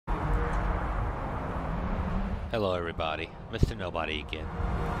Hello everybody, Mr. Nobody again.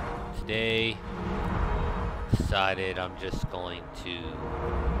 Today, decided I'm just going to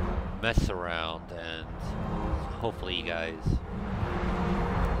mess around and hopefully you guys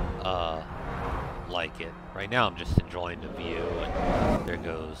like it. Right now I'm just enjoying the view and there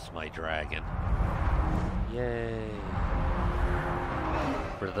goes my dragon. Yay!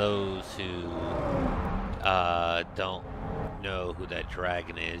 For those who don't know who that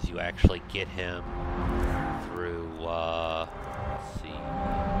dragon is, you actually get him through, let's see,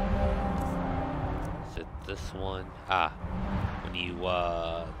 is it this one? When you,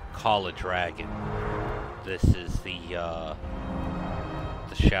 call a dragon, this is the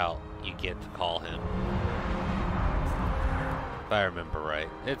shout you get to call him. If I remember right.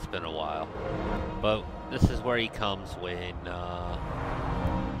 It's been a while. But this is where he comes when,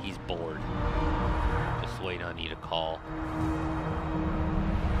 he's bored. Just waiting on you to call.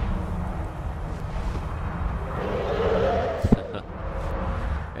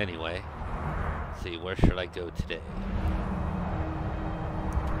 Anyway, let's see, where should I go today?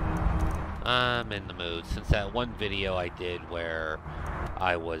 I'm in the mood. Since that one video I did where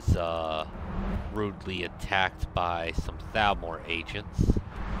I was rudely attacked by some Thalmor agents,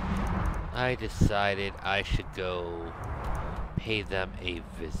 I decided I should go pay them a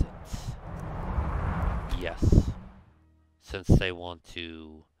visit. Yes. Since they want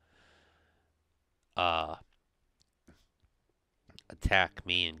to attack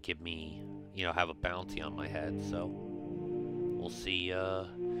me and give me, you know, have a bounty on my head, so we'll see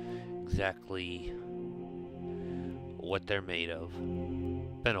exactly what they're made of.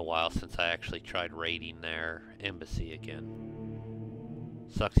 Been a while since I actually tried raiding their embassy again.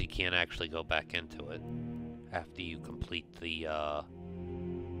 Sucks you can't actually go back into it after you complete the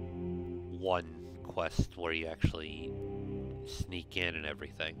one quest where you actually sneak in and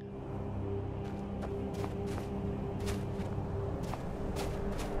everything.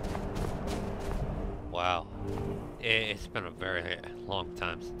 Wow, it's been a very long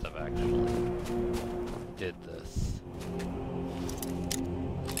time since I've actually did this.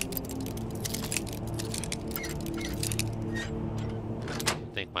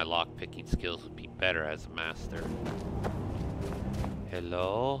 I think my lockpicking skills would be better as a master.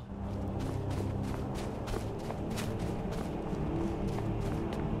 Hello?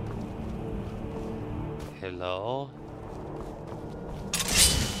 Hello?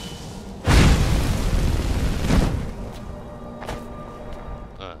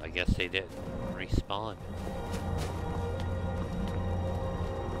 I guess they didn't respawn.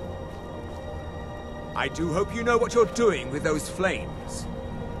 I do hope you know what you're doing with those flames.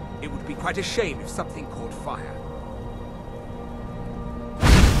 It would be quite a shame if something caught fire.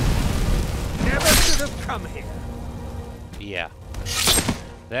 Never should have come here. Yeah.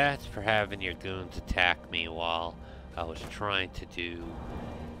 That's for having your goons attack me while I was trying to do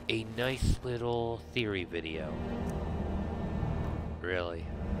a nice little theory video. Really.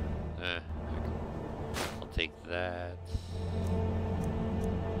 I'll take that.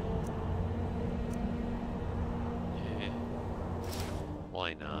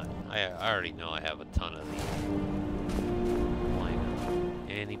 Why not? I already know I have a ton of these. Why not?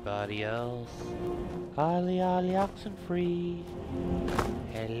 Anybody else? Ollie, oxen free.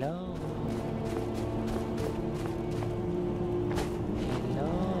 Hello.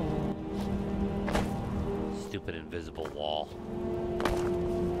 Hello. Stupid invisible wall.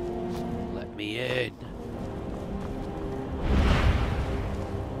 Let me in.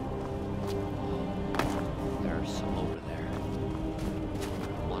 There's some over there.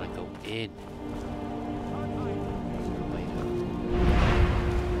 I want to go in.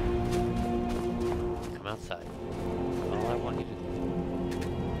 Come outside. All I want you to do.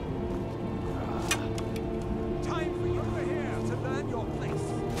 Time for you over here to learn your place.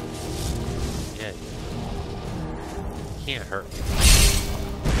 Yeah. Can't hurt me.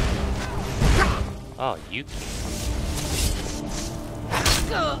 Oh, you can't.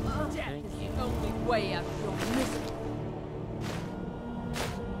 Death is the only way out of your misery.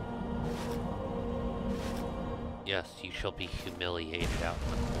 Yes, you shall be humiliated out in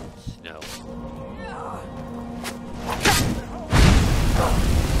the cold snow.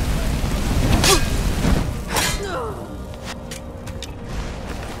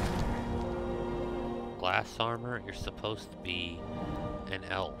 Glass armor? You're supposed to be an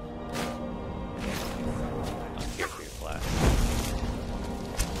elf. I'm here for your glass.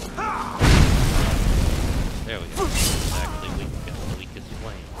 There we go. It's actually weak against the weakest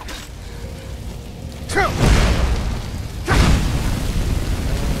flame.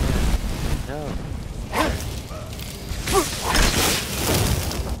 No.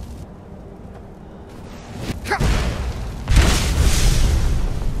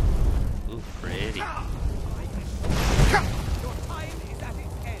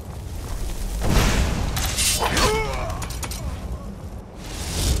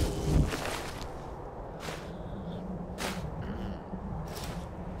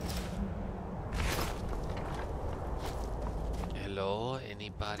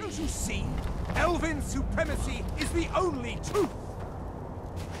 Don't you see? Elven supremacy is the only truth!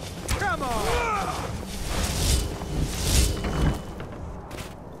 Come on!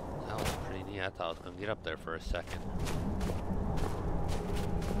 That was pretty neat. I thought I was gonna get up there for a second.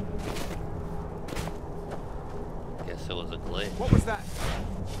 Guess it was a glitch. What was that?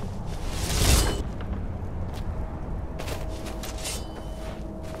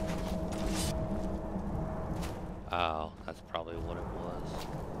 Oh, that's probably what it was.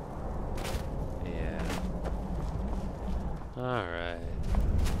 Yeah. Alright.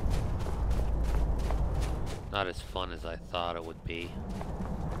 Not as fun as I thought it would be.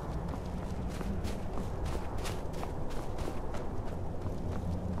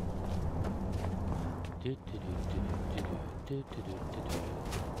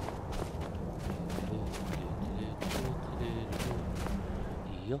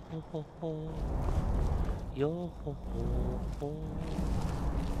 Yo ho ho. Yo ho ho ho.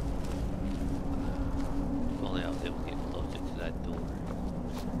 If only I was able to get closer to that door.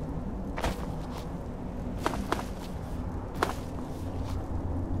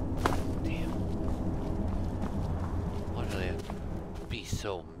 Damn. Why do they have to be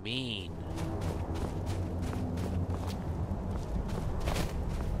so mean?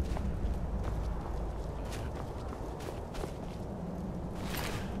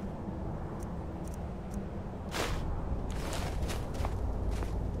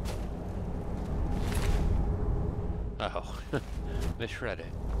 Oh, misread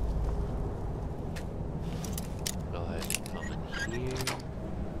it. Go ahead and come in here.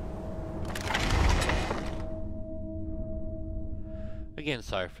 Again,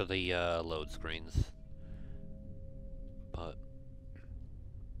 sorry for the load screens, but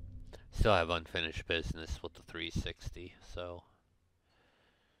still have unfinished business with the 360, so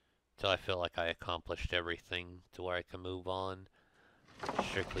until I feel like I accomplished everything to where I can move on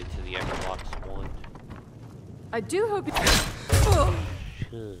strictly to the Xbox One. I do hope you...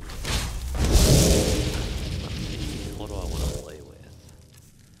 Should. What do I want to play with?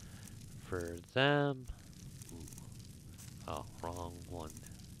 For them... Ooh. Oh, wrong one.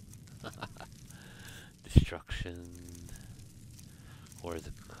 Destruction... Or is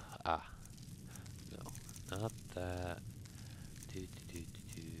it... Ah. No, not that.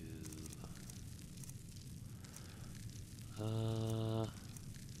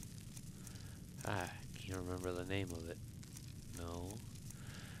 I can't remember the name of it. No.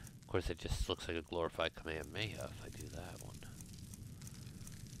 Of course, it just looks like a glorified Kamehameha if I do that one.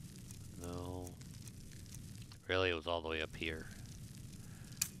 No. Really, it was all the way up here.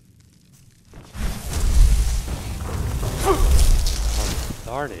 Oh, it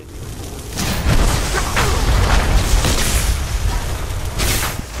started.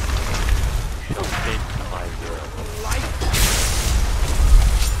 Show bent to my will.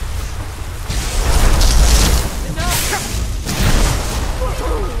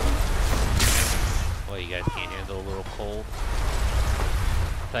 Well, you guys can't handle a little cold?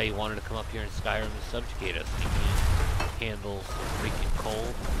 Thought you wanted to come up here in Skyrim and subjugate us. You can't handle some freaking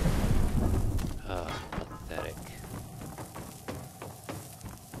cold? Pathetic.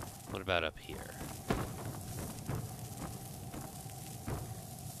 What about up here?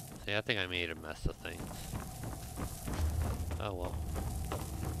 See, I think I made a mess of things. Oh well.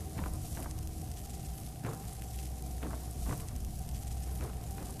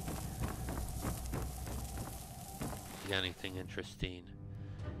 Got anything interesting?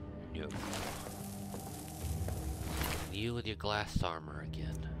 No. You with your glass armor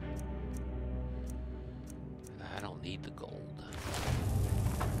again. I don't need the gold.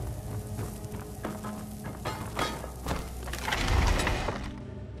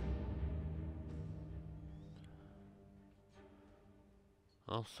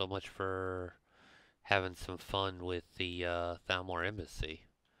 Oh, so much for having some fun with the Thalmor embassy.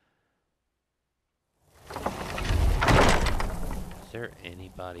 Is there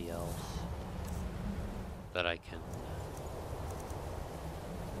anybody else that I can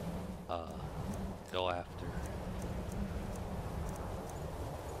go after?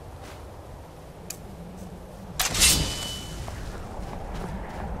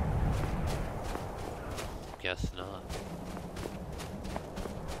 Guess not.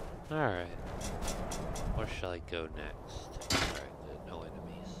 Alright. Where shall I go next? Alright, no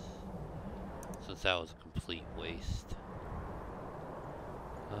enemies. Since that was a complete waste.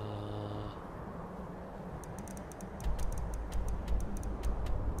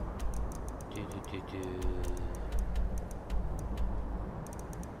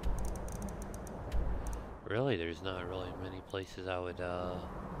 Really, there's not really many places I would, I'm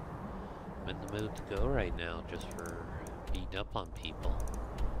in the mood to go right now, just for beating up on people.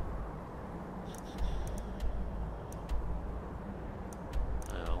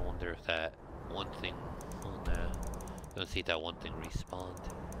 sure if that one thing... Oh, nah. Don't see that one thing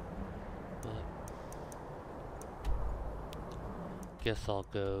respawned. But... guess I'll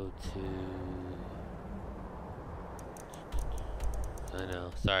go to... I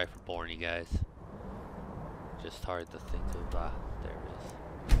know, sorry for boring you guys. Just hard to think of, there it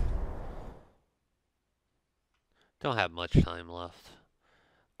is. Don't have much time left.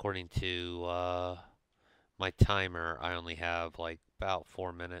 According to my timer, I only have like about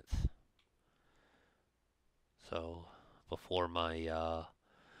 4 minutes. So before my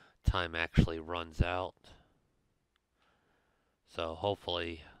time actually runs out. So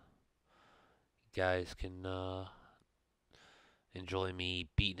hopefully you guys can enjoy me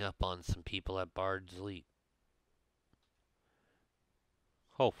beating up on some people at Bard's Leap.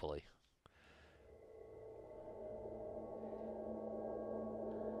 Hopefully.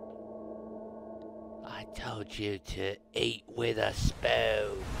 I told you to eat with a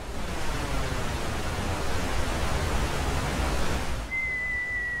spoon.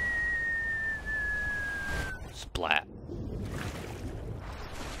 Splat.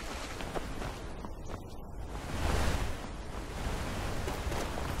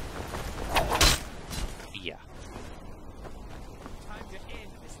 Yeah. Time to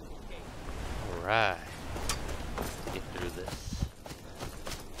end this little game. Alright. Get through this.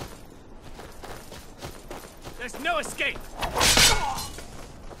 There's no escape!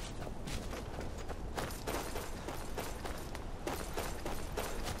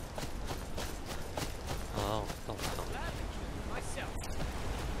 Oh, don't tell me. Myself.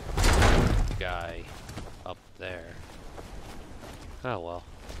 Guy up there. Oh well.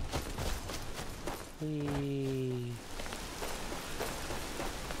 Whee.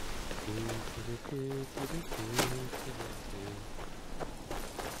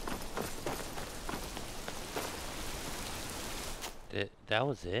 That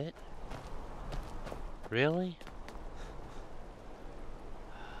was it? Really?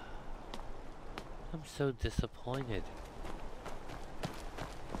 I'm so disappointed.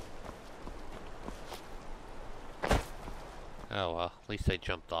 Oh well, at least I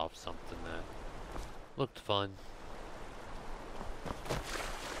jumped off something that looked fun.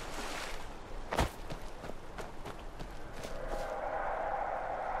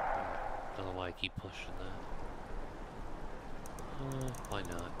 Don't know why I keep pushing that. Why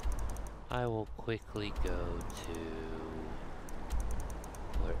not? I will quickly go to...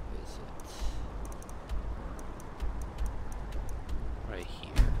 where is it? Right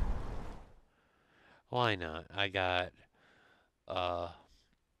here. Why not? I got a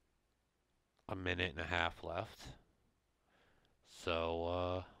minute and a half left.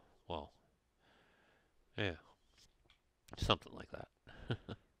 So, well, yeah, something like that.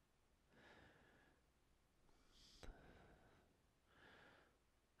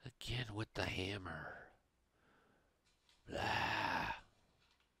 Again with the hammer. Blah.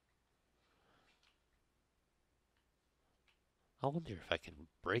 I wonder if I can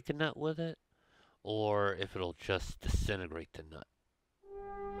break a nut with it, or if it'll just disintegrate the nut.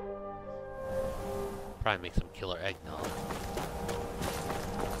 Probably make some killer eggnog.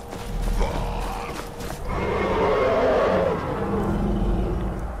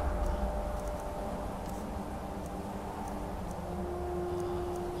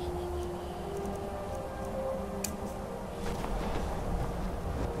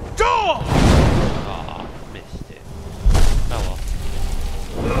 Oh, missed it. Oh well.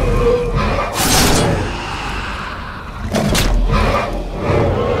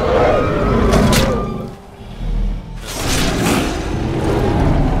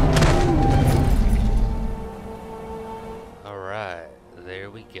 Alright, there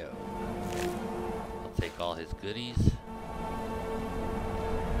we go. I'll take all his goodies.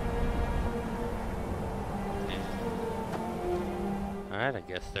 Alright, I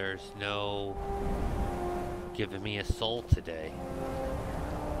guess there's no giving me a soul today.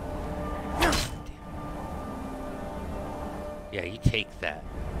 Yeah, you take that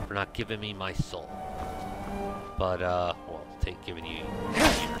for not giving me my soul. But, well, giving you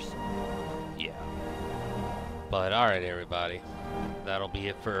yours. Yeah. But, alright, everybody. That'll be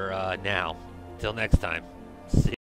it for now. Till next time. See